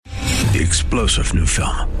the explosive new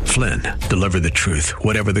film, Flynn, Deliver the Truth,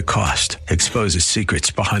 Whatever the Cost, exposes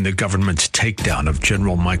secrets behind the government's takedown of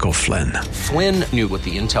General Michael Flynn. Flynn knew what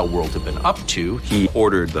the intel world had been up to. He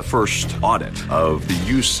ordered the first audit of the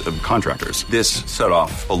use of contractors. This set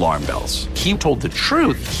off alarm bells. He told the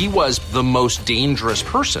truth. He was the most dangerous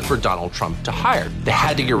person for Donald Trump to hire. They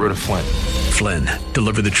had to get rid of Flynn. Flynn,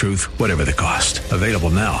 Deliver the Truth, Whatever the Cost. Available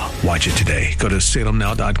now. Watch it today. Go to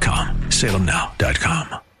salemnow.com.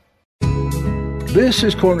 salemnow.com. This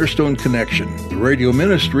is Cornerstone Connection, the radio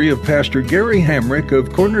ministry of Pastor Gary Hamrick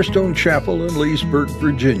of Cornerstone Chapel in Leesburg,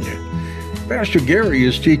 Virginia. Pastor Gary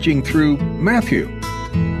is teaching through Matthew. Real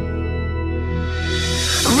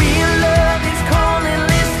love is calling,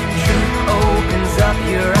 listen, truth opens up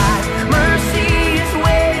your eyes. Mercy is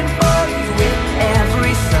waiting for you with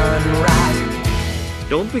every sunrise.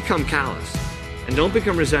 Don't become callous and don't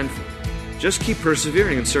become resentful. Just keep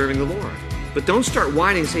persevering and serving the Lord. But don't start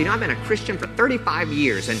whining and saying, I've been a Christian for 35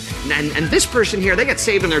 years, and this person here, they get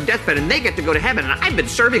saved on their deathbed, and they get to go to heaven, and I've been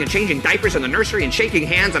serving and changing diapers in the nursery and shaking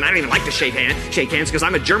hands, and I don't even like to shake hands because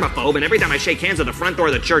I'm a germaphobe, and every time I shake hands at the front door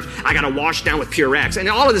of the church, I got to wash down with Purex, and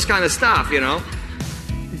all of this kind of stuff, you know.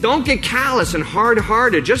 Don't get callous and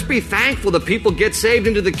hard-hearted. Just be thankful that people get saved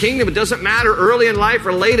into the kingdom. It doesn't matter early in life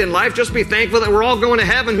or late in life. Just be thankful that we're all going to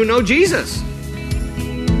heaven who know Jesus.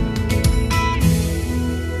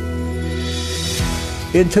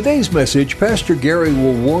 In today's message, Pastor Gary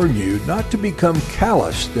will warn you not to become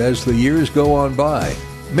calloused as the years go on by.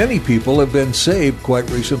 Many people have been saved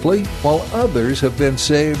quite recently, while others have been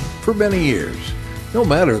saved for many years. No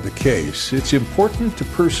matter the case, it's important to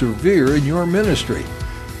persevere in your ministry.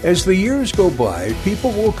 As the years go by,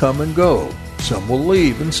 people will come and go. Some will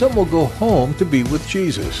leave, and some will go home to be with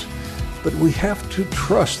Jesus. But we have to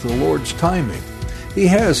trust the Lord's timing. He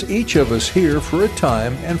has each of us here for a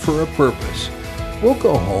time and for a purpose. We'll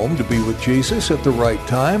go home to be with Jesus at the right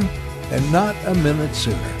time and not a minute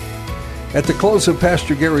sooner. At the close of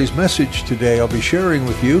Pastor Gary's message today, I'll be sharing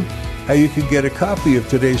with you how you can get a copy of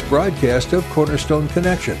today's broadcast of Cornerstone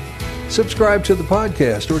Connection. Subscribe to the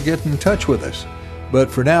podcast or get in touch with us.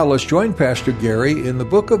 But for now, let's join Pastor Gary in the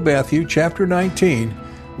book of Matthew, chapter 19,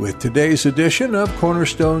 with today's edition of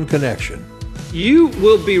Cornerstone Connection. You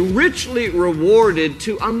will be richly rewarded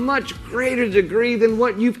to a much greater degree than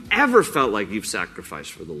what you've ever felt like you've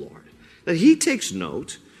sacrificed for the Lord. That he takes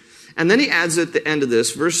note, and then he adds at the end of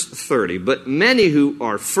this, verse 30, but many who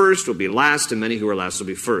are first will be last, and many who are last will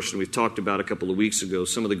be first. And we've talked about a couple of weeks ago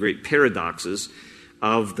some of the great paradoxes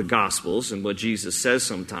of the Gospels, and what Jesus says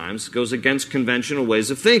sometimes goes against conventional ways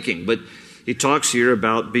of thinking. But he talks here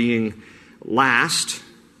about being last,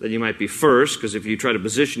 that you might be first, because if you try to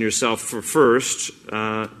position yourself for first,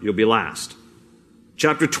 you'll be last.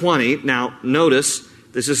 Chapter 20, now notice,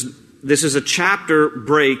 this is a chapter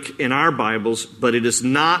break in our Bibles, but it is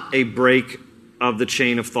not a break of the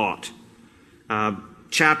chain of thought.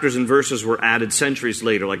 Chapters and verses were added centuries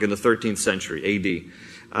later, like in the 13th century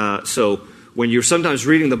AD. So when you're sometimes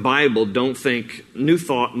reading the Bible, don't think new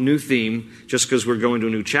thought, new theme, just because we're going to a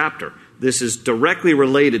new chapter. This is directly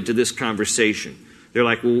related to this conversation. They're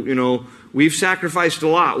like, well, you know, we've sacrificed a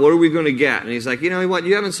lot. What are we going to get? And he's like, you know what?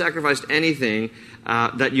 You haven't sacrificed anything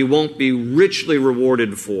that you won't be richly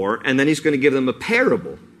rewarded for. And then he's going to give them a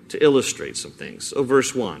parable to illustrate some things. So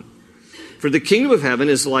verse 1. For the kingdom of heaven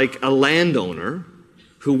is like a landowner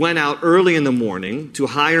who went out early in the morning to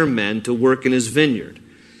hire men to work in his vineyard.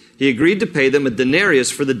 He agreed to pay them a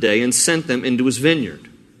denarius for the day and sent them into his vineyard.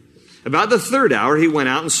 About the third hour, he went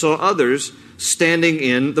out and saw others standing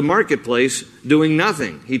in the marketplace doing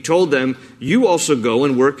nothing. He told them, you also go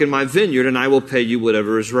and work in my vineyard, and I will pay you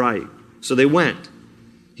whatever is right. So they went.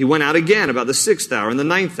 He went out again about the 6th hour and the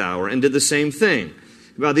 9th hour and did the same thing.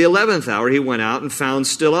 About the 11th hour, he went out and found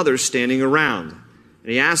still others standing around.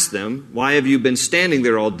 And he asked them, why have you been standing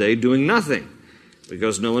there all day doing nothing?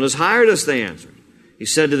 Because no one has hired us, they answered. He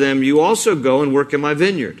said to them, you also go and work in my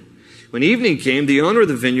vineyard. When evening came, the owner of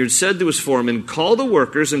the vineyard said to his foreman, call the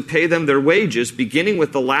workers and pay them their wages, beginning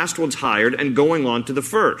with the last ones hired and going on to the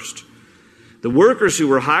first. The workers who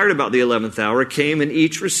were hired about the 11th hour came and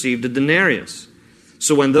each received a denarius.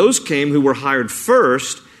 So when those came who were hired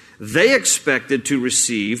first, they expected to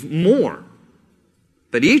receive more.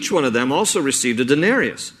 But each one of them also received a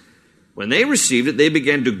denarius. When they received it, they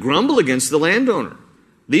began to grumble against the landowner.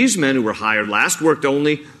 These men who were hired last worked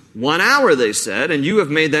only 1 hour, they said, and you have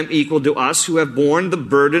made them equal to us who have borne the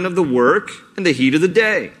burden of the work and the heat of the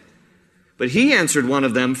day. But he answered one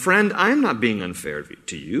of them, friend, I am not being unfair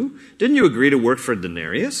to you. Didn't you agree to work for a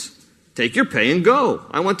denarius? Take your pay and go.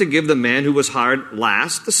 I want to give the man who was hired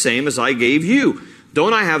last the same as I gave you.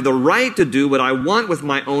 Don't I have the right to do what I want with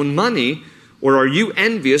my own money? Or are you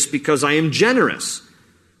envious because I am generous?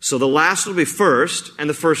 So the last will be first, and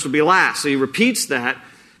the first will be last. So he repeats that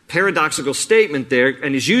paradoxical statement there,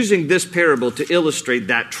 and he's using this parable to illustrate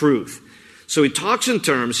that truth. So he talks in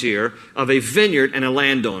terms here of a vineyard and a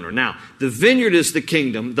landowner. Now, the vineyard is the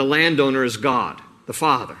kingdom, the landowner is God, the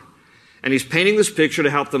Father. And he's painting this picture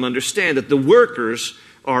to help them understand that the workers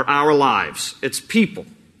are our lives. It's people.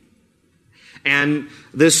 And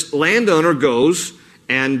this landowner goes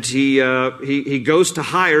and he goes to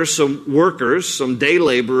hire some workers, some day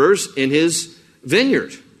laborers in his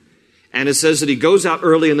vineyard. And it says that he goes out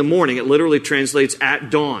early in the morning. It literally translates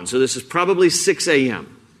at dawn. So this is probably 6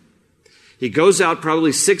 a.m. He goes out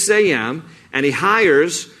probably 6 a.m. and he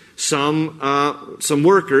hires some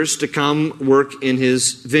workers to come work in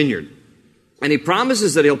his vineyard. And he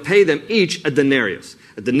promises that he'll pay them each a denarius.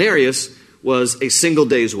 A denarius was a single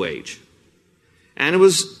day's wage. And it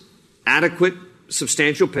was adequate,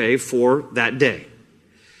 substantial pay for that day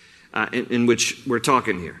in which we're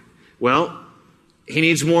talking here. Well, he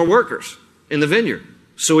needs more workers in the vineyard.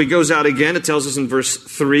 So he goes out again. It tells us in verse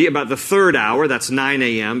 3 about the third hour. That's 9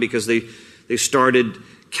 a.m. because they started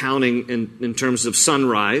counting in terms of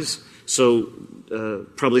sunrise. So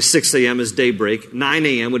probably 6 a.m. is daybreak. 9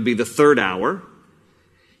 a.m. would be the third hour.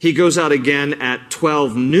 He goes out again at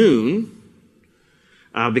 12 noon.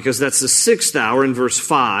 Because that's the 6th hour in verse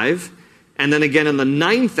 5. And then again in the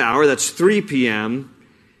 9th hour, that's 3 p.m.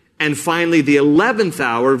 And finally the 11th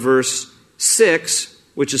hour, verse 6,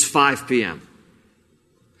 which is 5 p.m.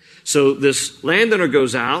 So this landowner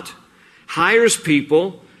goes out, hires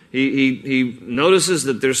people. He notices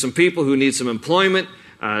that there's some people who need some employment.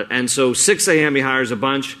 And so 6 a.m. he hires a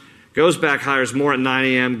bunch, goes back, hires more at 9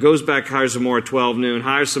 a.m., goes back, hires some more at 12 noon,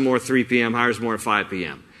 hires some more at 3 p.m., hires more at 5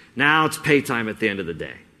 p.m. Now it's pay time at the end of the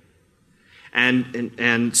day.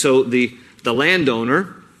 And so the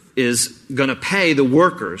landowner is going to pay the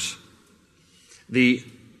workers, the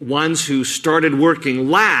ones who started working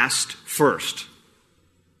last, first.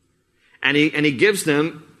 And he gives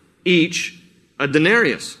them each a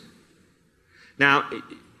denarius. Now,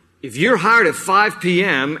 if you're hired at 5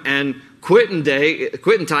 p.m. and quitting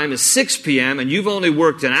time is 6 p.m. and you've only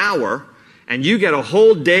worked an hour and you get a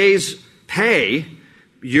whole day's pay,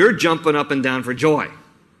 you're jumping up and down for joy.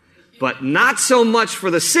 But not so much for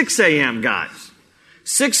the 6 a.m. guys.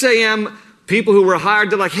 6 a.m. people who were hired,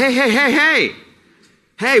 they're like, hey,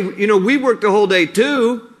 we worked the whole day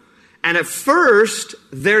too. And at first,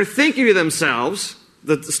 they're thinking to themselves,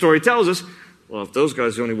 the story tells us, well, if those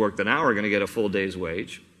guys who only worked an hour are going to get a full day's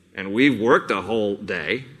wage, and we've worked a whole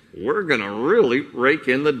day, we're going to really rake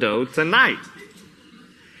in the dough tonight.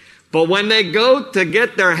 But when they go to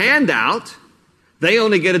get their handout, they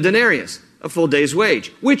only get a denarius, a full day's wage,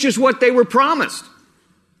 which is what they were promised.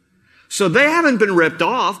 So they haven't been ripped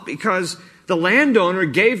off because the landowner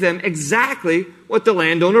gave them exactly what the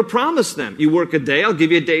landowner promised them. You work a day, I'll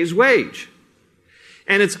give you a day's wage.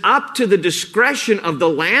 And it's up to the discretion of the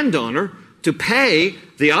landowner to pay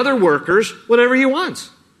the other workers whatever he wants.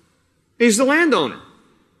 He's the landowner.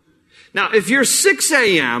 Now, if you're 6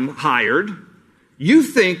 a.m. hired, you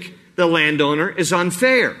think the landowner is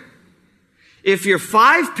unfair. If you're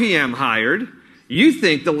 5 p.m. hired, you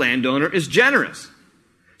think the landowner is generous.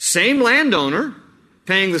 Same landowner,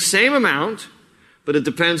 paying the same amount, but it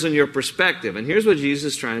depends on your perspective. And here's what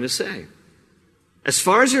Jesus is trying to say. As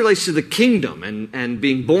far as it relates to the kingdom and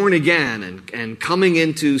being born again and coming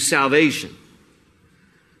into salvation,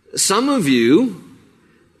 some of you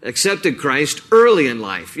accepted Christ early in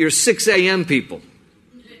life. You're 6 a.m. people.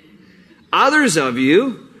 Others of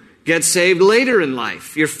you get saved later in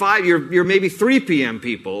life. You're maybe 3 p.m.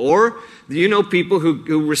 people. Or you know people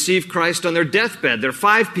who receive Christ on their deathbed. They're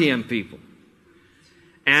 5 p.m. people.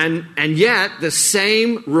 And yet the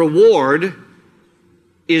same reward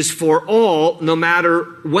is for all, no matter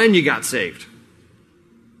when you got saved.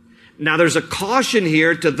 Now there's a caution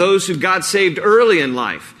here to those who got saved early in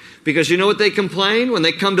life. Because you know what they complain when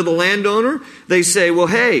they come to the landowner? They say, well,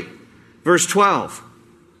 hey, verse 12,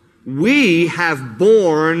 we have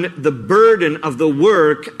borne the burden of the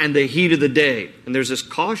work and the heat of the day. And there's this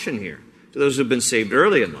caution here to those who have been saved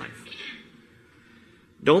early in life.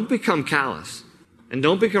 Don't become callous and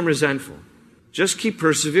don't become resentful. Just keep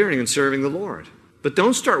persevering and serving the Lord. But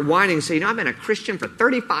don't start whining and say, I've been a Christian for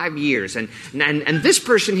 35 years, and this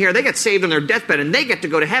person here, they get saved on their deathbed, and they get to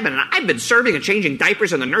go to heaven, and I've been serving and changing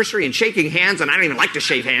diapers in the nursery and shaking hands, and I don't even like to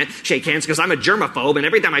shake hands because I'm a germaphobe, and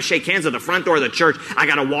every time I shake hands at the front door of the church, I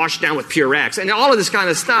got to wash down with Purex, and all of this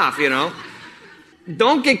kind of stuff, you know.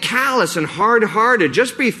 Don't get callous and hard-hearted.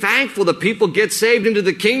 Just be thankful that people get saved into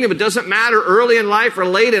the kingdom. It doesn't matter early in life or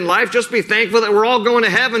late in life. Just be thankful that we're all going to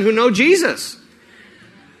heaven who know Jesus.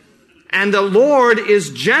 And the Lord is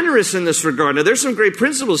generous in this regard. Now, there's some great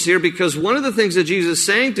principles here, because one of the things that Jesus is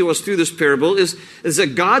saying to us through this parable is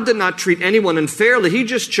that God did not treat anyone unfairly. He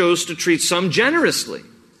just chose to treat some generously.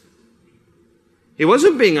 He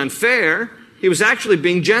wasn't being unfair. He was actually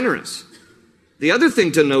being generous. The other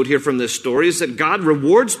thing to note here from this story is that God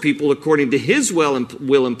rewards people according to His will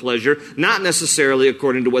and pleasure, not necessarily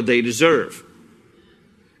according to what they deserve.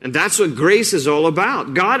 And that's what grace is all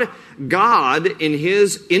about. God, in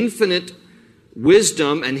His infinite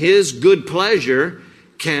wisdom and His good pleasure,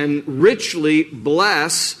 can richly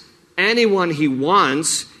bless anyone He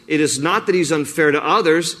wants. It is not that He's unfair to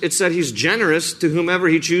others, it's that He's generous to whomever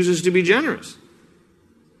He chooses to be generous.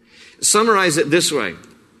 Summarize it this way.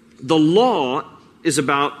 The law is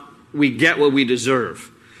about we get what we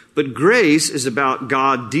deserve. But grace is about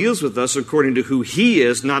God deals with us according to who He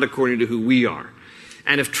is, not according to who we are.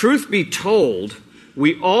 And if truth be told,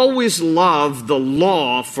 we always love the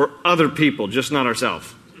law for other people, just not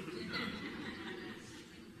ourselves.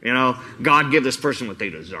 You know, God give this person what they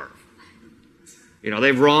deserve. You know,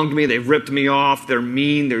 they've wronged me, they've ripped me off, they're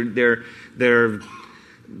mean,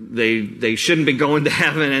 they shouldn't be going to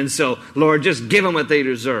heaven, and so, Lord, just give them what they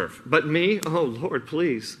deserve. But me, oh, Lord,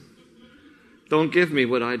 please, don't give me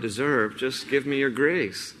what I deserve. Just give me your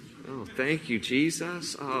grace. Oh, thank you,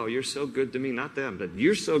 Jesus. Oh, you're so good to me. Not them, but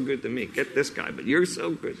you're so good to me. Get this guy, but you're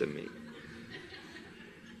so good to me.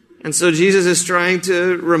 And so Jesus is trying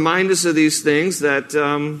to remind us of these things that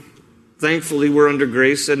thankfully we're under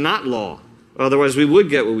grace and not law. Otherwise we would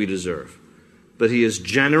get what we deserve. But He is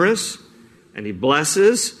generous, and He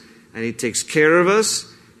blesses, and He takes care of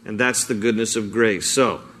us, and that's the goodness of grace.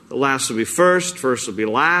 So, the last will be first will be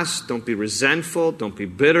last. Don't be resentful, don't be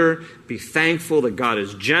bitter. Be thankful that God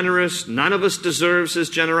is generous. None of us deserves His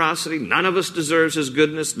generosity. None of us deserves His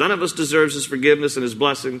goodness. None of us deserves His forgiveness and His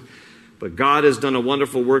blessing. But God has done a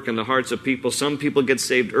wonderful work in the hearts of people. Some people get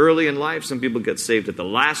saved early in life. Some people get saved at the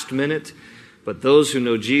last minute. But those who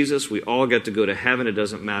know Jesus, we all get to go to heaven. It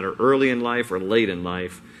doesn't matter early in life or late in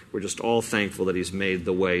life. We're just all thankful that He's made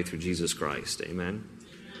the way through Jesus Christ. Amen?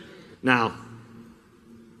 Now,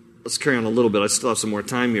 let's carry on a little bit. I still have some more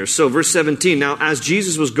time here. So, verse 17. Now, as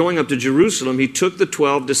Jesus was going up to Jerusalem, He took the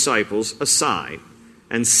 12 disciples aside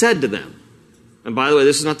and said to them, and by the way,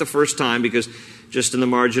 this is not the first time, because just in the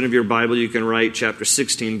margin of your Bible, you can write chapter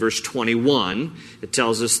 16, verse 21. It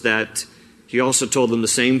tells us that He also told them the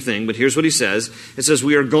same thing, but here's what He says. It says,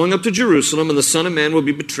 we are going up to Jerusalem, and the Son of Man will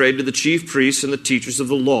be betrayed to the chief priests and the teachers of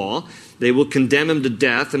the law. They will condemn Him to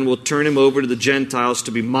death and will turn Him over to the Gentiles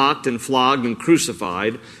to be mocked and flogged and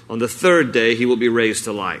crucified. On the third day, He will be raised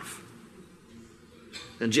to life.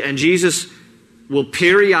 And Jesus will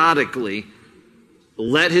periodically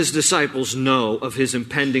let His disciples know of His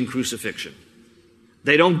impending crucifixion.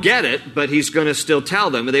 They don't get it, but He's going to still tell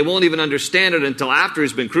them. And they won't even understand it until after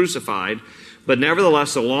He's been crucified. But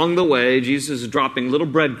nevertheless, along the way, Jesus is dropping little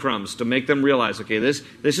breadcrumbs to make them realize, okay, this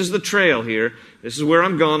is the trail here. This is where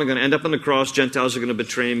I'm going. I'm going to end up on the cross. Gentiles are going to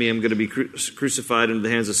betray me. I'm going to be crucified into the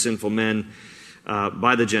hands of sinful men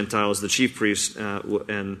by the Gentiles. The chief priests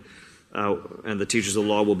and the teachers of the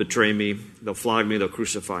law will betray me. They'll flog me. They'll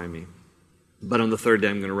crucify me. But on the third day,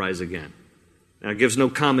 I'm going to rise again. Now, it gives no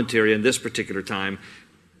commentary in this particular time,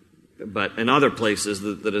 but in other places,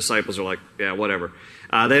 the disciples are like, yeah, whatever.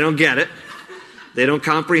 They don't get it. They don't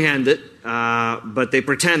comprehend it, but they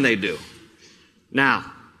pretend they do.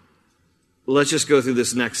 Now, let's just go through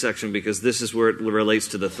this next section, because this is where it relates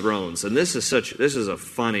to the thrones. And this is a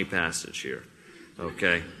funny passage here,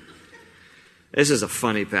 okay? This is a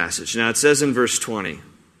funny passage. Now, it says in verse 20,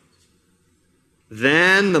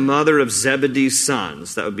 then the mother of Zebedee's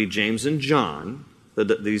sons, that would be James and John,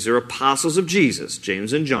 these are apostles of Jesus,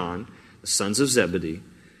 James and John, the sons of Zebedee.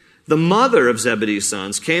 The mother of Zebedee's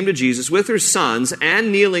sons came to Jesus with her sons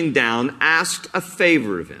and, kneeling down, asked a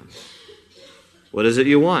favor of Him. What is it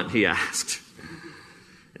you want? He asked.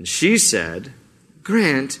 And she said,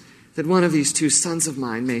 grant that one of these two sons of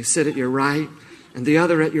mine may sit at your right and the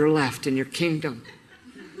other at your left in your kingdom.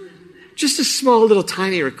 Just a small little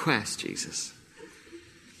tiny request, Jesus.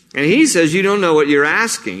 And He says, you don't know what you're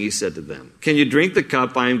asking, He said to them. Can you drink the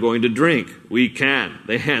cup I am going to drink? We can,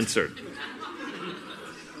 they answered.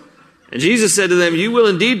 And Jesus said to them, you will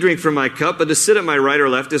indeed drink from my cup, but to sit at my right or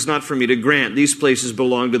left is not for me to grant. These places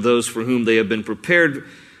belong to those for whom they have been prepared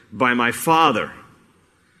by my Father.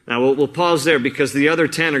 Now, we'll pause there, because the other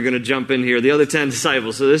 10 are going to jump in here, the other 10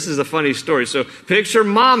 disciples. So this is a funny story. So picture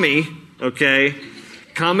mommy, okay,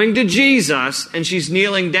 coming to Jesus, and she's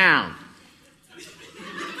kneeling down.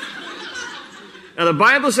 Now, the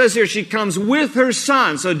Bible says here she comes with her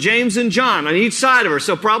son, so James and John on each side of her.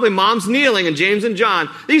 So probably mom's kneeling and James and John.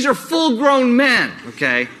 These are full-grown men,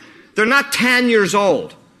 okay? They're not 10 years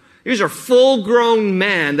old. These are full-grown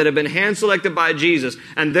men that have been hand-selected by Jesus,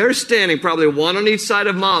 and they're standing probably one on each side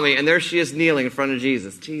of mommy, and there she is kneeling in front of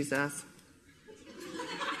Jesus. Jesus.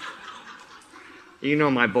 You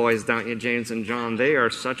know my boys, don't you, James and John? They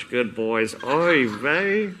are such good boys. Oy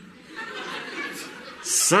vey.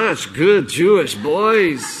 Such good Jewish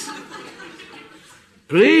boys.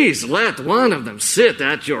 Please let one of them sit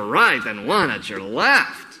at your right and one at your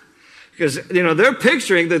left. Because, they're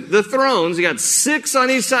picturing the thrones. You got 6 on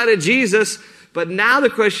each side of Jesus. But now the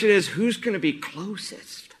question is, who's going to be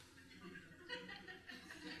closest?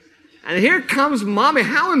 And here comes mommy.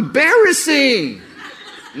 How embarrassing.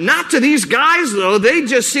 Not to these guys, though. They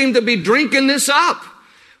just seem to be drinking this up.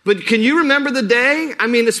 But can you remember the day? I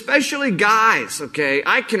mean, especially guys, okay?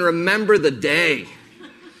 I can remember the day.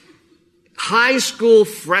 High school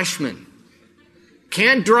freshman.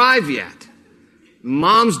 Can't drive yet.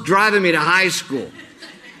 Mom's driving me to high school.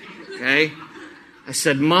 Okay? I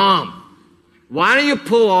said, Mom, why don't you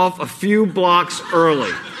pull off a few blocks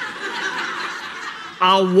early?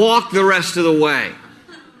 I'll walk the rest of the way.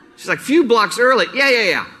 She's like, few blocks early?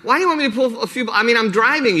 Yeah. Why do you want me to pull a few blocks? I mean, I'm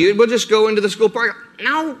driving you. We'll just go into the school park.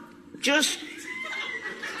 No, just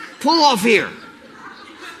pull off here.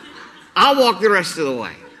 I'll walk the rest of the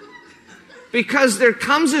way. Because there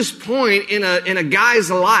comes this point in a guy's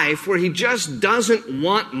life where he just doesn't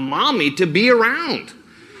want mommy to be around.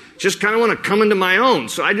 Just kind of want to come into my own.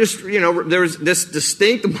 So I just, there was this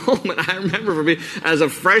distinct moment I remember for me as a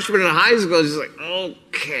freshman in high school. I was just like,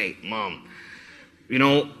 okay, Mom,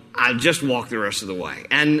 I'll just walk the rest of the way.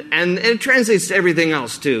 And it translates to everything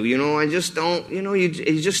else too. I just don't, you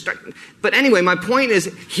just start. But anyway, my point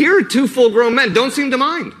is, here are 2 full-grown men. Don't seem to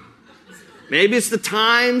mind. Maybe it's the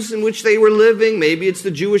times in which they were living. Maybe it's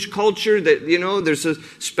the Jewish culture that, there's a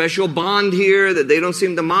special bond here that they don't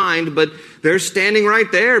seem to mind. But they're standing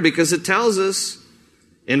right there because it tells us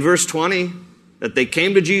in verse 20 that they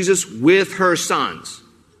came to Jesus with her sons.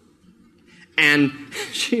 And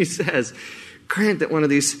she says, grant that one of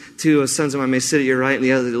these 2 sons of mine may sit at your right and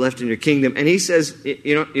the other at your left in your kingdom. And he says,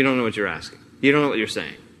 you don't know what you're asking. You don't know what you're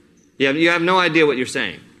saying. You have no idea what you're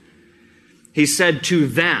saying. He said to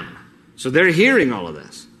them. So they're hearing all of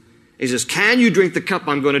this. He says, can you drink the cup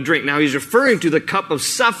I'm going to drink? Now he's referring to the cup of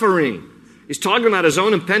suffering. He's talking about his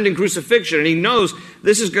own impending crucifixion. And he knows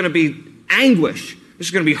this is going to be anguish. This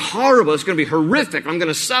is going to be horrible. It's going to be horrific. I'm going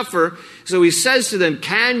to suffer. So he says to them,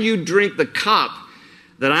 can you drink the cup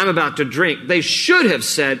that I'm about to drink? They should have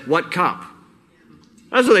said, what cup?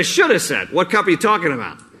 That's what they should have said. What cup are you talking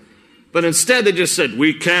about? But instead they just said,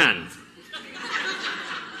 we can.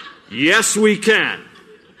 Yes, we can.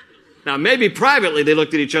 Now, maybe privately they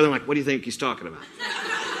looked at each other like, what do you think he's talking about?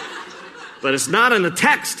 But it's not in the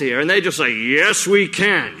text here. And they just say, yes, we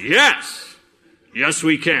can. Yes. Yes,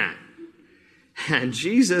 we can. And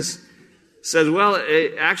Jesus says, well,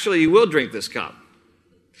 actually, you will drink this cup.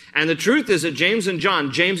 And the truth is that James and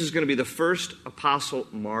John, James is going to be the first apostle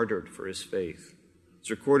martyred for his faith. It's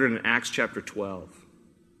recorded in Acts chapter 12.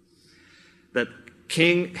 That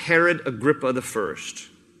King Herod Agrippa I,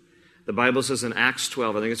 the Bible says in Acts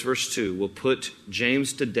 12, I think it's verse 2, will put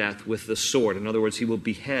James to death with the sword. In other words, he will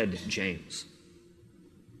behead James.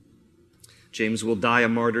 James will die a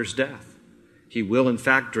martyr's death. He will, in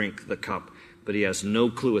fact, drink the cup, but he has no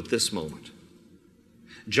clue at this moment.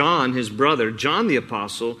 John, his brother, John the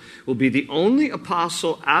apostle, will be the only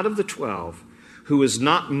apostle out of the 12 who is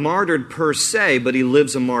not martyred per se, but he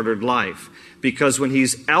lives a martyred life. Because when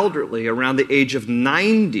he's elderly, around the age of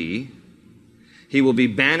 90, he will be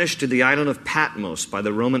banished to the island of Patmos by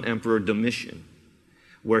the Roman Emperor Domitian,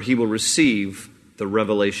 where he will receive the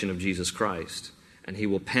revelation of Jesus Christ, and he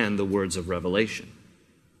will pen the words of revelation.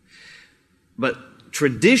 But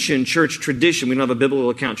tradition, church tradition, we don't have a biblical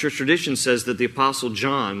account. Church tradition says that the Apostle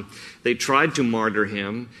John, they tried to martyr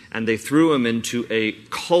him, and they threw him into a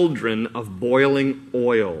cauldron of boiling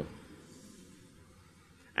oil,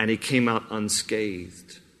 and he came out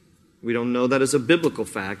unscathed. We don't know that as a biblical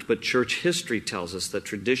fact, but church history tells us that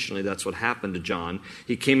traditionally that's what happened to John.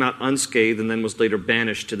 He came out unscathed and then was later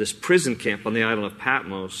banished to this prison camp on the island of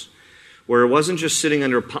Patmos, where it wasn't just sitting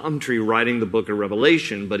under a palm tree writing the book of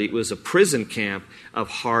Revelation, but it was a prison camp of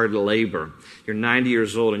hard labor. You're 90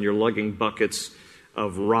 years old and you're lugging buckets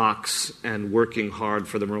of rocks and working hard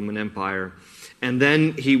for the Roman Empire. And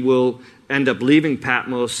then he will end up leaving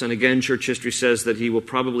Patmos, and again, church history says that he will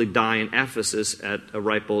probably die in Ephesus at a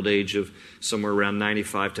ripe old age of somewhere around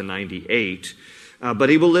 95 to 98. But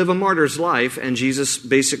he will live a martyr's life, and Jesus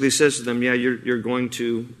basically says to them, yeah, you're going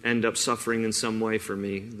to end up suffering in some way for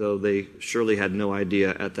me, though they surely had no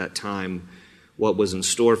idea at that time what was in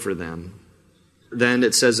store for them. Then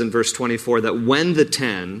it says in verse 24 that when the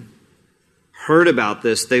 10 heard about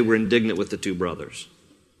this, they were indignant with the two brothers.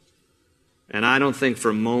 And I don't think for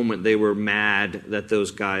a moment they were mad that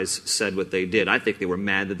those guys said what they did. I think they were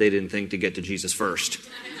mad that they didn't think to get to Jesus first.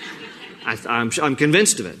 I'm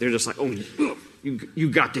convinced of it. They're just like, oh, you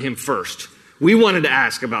got to him first. We wanted to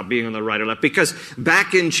ask about being on the right or left, because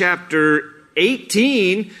back in chapter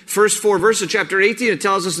 18, first 4 verses of chapter 18, it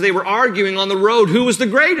tells us they were arguing on the road who was the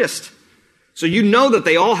greatest. So you know that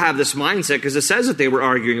they all have this mindset, because it says that they were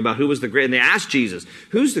arguing about who was the great. And they asked Jesus,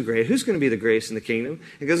 who's the great? Who's going to be the greatest in the kingdom?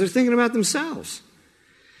 Because they're thinking about themselves.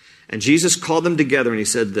 And Jesus called them together and he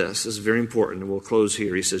said this is very important, and we'll close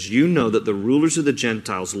here. He says, you know that the rulers of the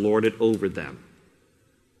Gentiles lord it over them,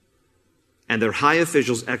 and their high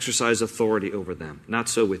officials exercise authority over them. Not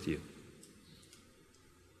so with you.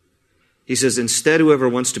 He says, instead, whoever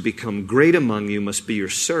wants to become great among you must be your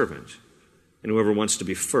servant, and whoever wants to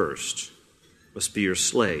be first must be your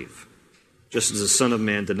slave, just as the Son of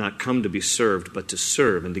Man did not come to be served, but to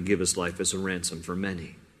serve and to give his life as a ransom for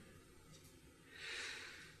many.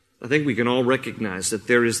 I think we can all recognize that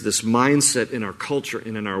there is this mindset in our culture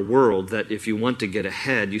and in our world that if you want to get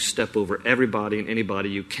ahead, you step over everybody and anybody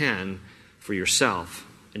you can for yourself,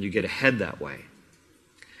 and you get ahead that way.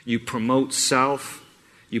 You promote self,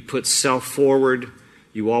 you put self forward,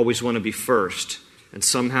 you always want to be first. And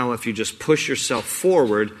somehow if you just push yourself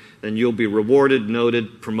forward, then you'll be rewarded,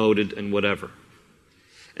 noted, promoted, and whatever.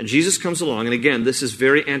 And Jesus comes along, and again, this is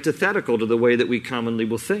very antithetical to the way that we commonly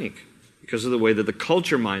will think, because of the way that the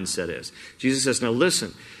culture mindset is. Jesus says, now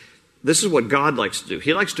listen, this is what God likes to do.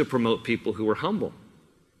 He likes to promote people who are humble.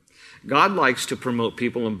 God likes to promote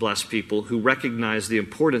people and bless people who recognize the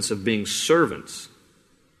importance of being servants.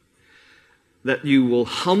 That you will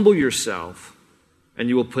humble yourself, and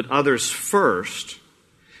you will put others first,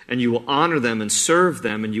 and you will honor them and serve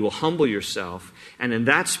them, and you will humble yourself. And in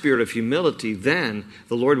that spirit of humility, then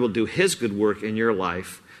the Lord will do his good work in your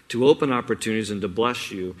life to open opportunities and to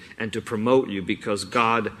bless you and to promote you, because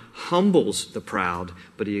God humbles the proud,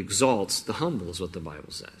 but he exalts the humble, is what the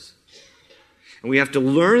Bible says. And we have to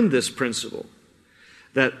learn this principle,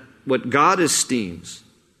 that what God esteems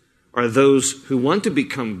are those who want to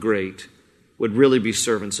become great would really be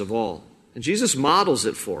servants of all. And Jesus models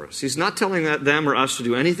it for us. He's not telling them or us to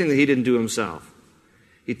do anything that he didn't do himself.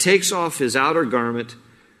 He takes off his outer garment,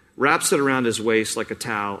 wraps it around his waist like a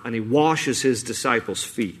towel, and he washes his disciples'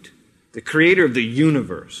 feet. The creator of the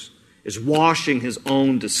universe is washing his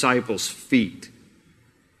own disciples' feet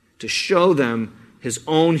to show them his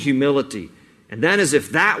own humility. And then, as if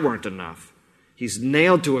that weren't enough, he's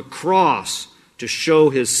nailed to a cross to show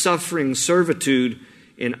his suffering servitude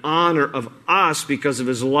in honor of us because of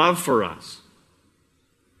his love for us.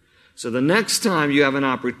 So the next time you have an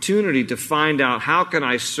opportunity to find out, how can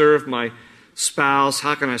I serve my spouse,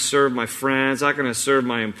 how can I serve my friends, how can I serve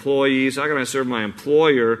my employees, how can I serve my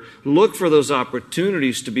employer, look for those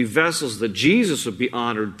opportunities to be vessels that Jesus would be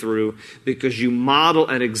honored through, because you model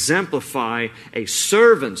and exemplify a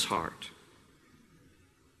servant's heart.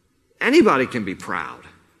 Anybody can be proud.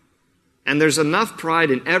 And there's enough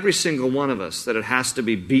pride in every single one of us that it has to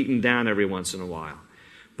be beaten down every once in a while.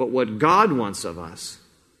 But what God wants of us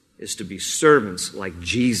is to be servants like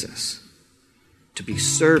Jesus. To be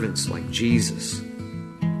servants like Jesus.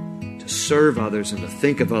 To serve others and to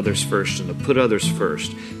think of others first and to put others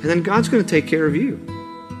first. And then God's going to take care of you.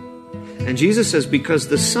 And Jesus says, because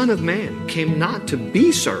the Son of Man came not to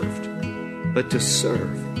be served, but to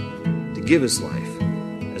serve, to give his life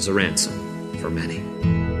as a ransom for many.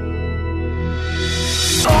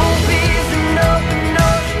 Open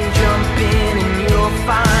ocean, jump in and you'll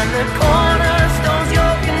find the cornerstones,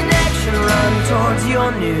 your connection, run towards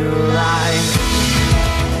your new life.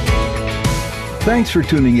 Thanks for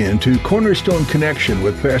tuning in to Cornerstone Connection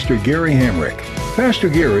with Pastor Gary Hamrick. Pastor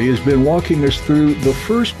Gary has been walking us through the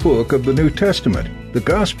first book of the New Testament, the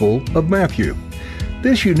Gospel of Matthew.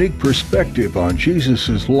 This unique perspective on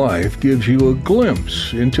Jesus' life gives you a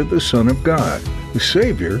glimpse into the Son of God, the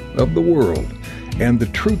Savior of the world, and the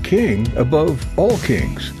true King above all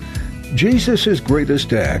kings. Jesus'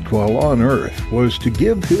 greatest act while on earth was to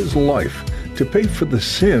give his life to pay for the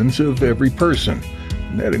sins of every person.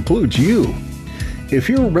 And that includes you. If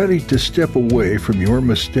you're ready to step away from your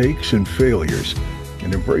mistakes and failures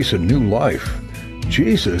and embrace a new life,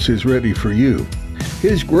 Jesus is ready for you.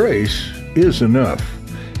 His grace is enough.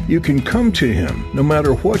 You can come to Him no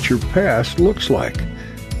matter what your past looks like.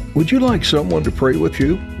 Would you like someone to pray with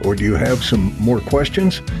you, or do you have some more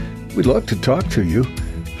questions? We'd love to talk to you.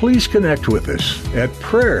 Please connect with us at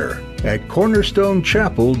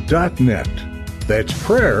prayer@cornerstonechapel.net. That's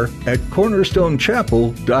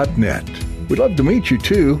prayer@cornerstonechapel.net. We'd love to meet you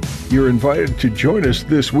too. You're invited to join us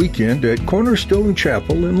this weekend at Cornerstone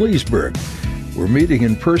Chapel in Leesburg. We're meeting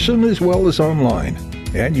in person as well as online.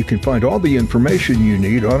 And you can find all the information you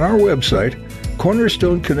need on our website,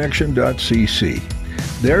 cornerstoneconnection.cc.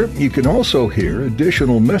 There, you can also hear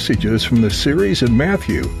additional messages from the series in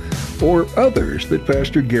Matthew or others that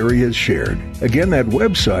Pastor Gary has shared. Again, that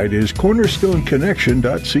website is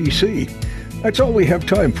cornerstoneconnection.cc. That's all we have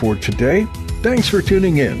time for today. Thanks for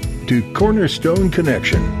tuning in to Cornerstone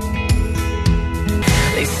Connection.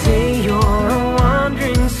 They say you're a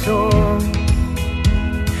wandering soul,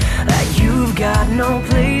 that you've got no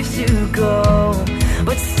place to go,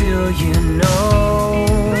 but still you know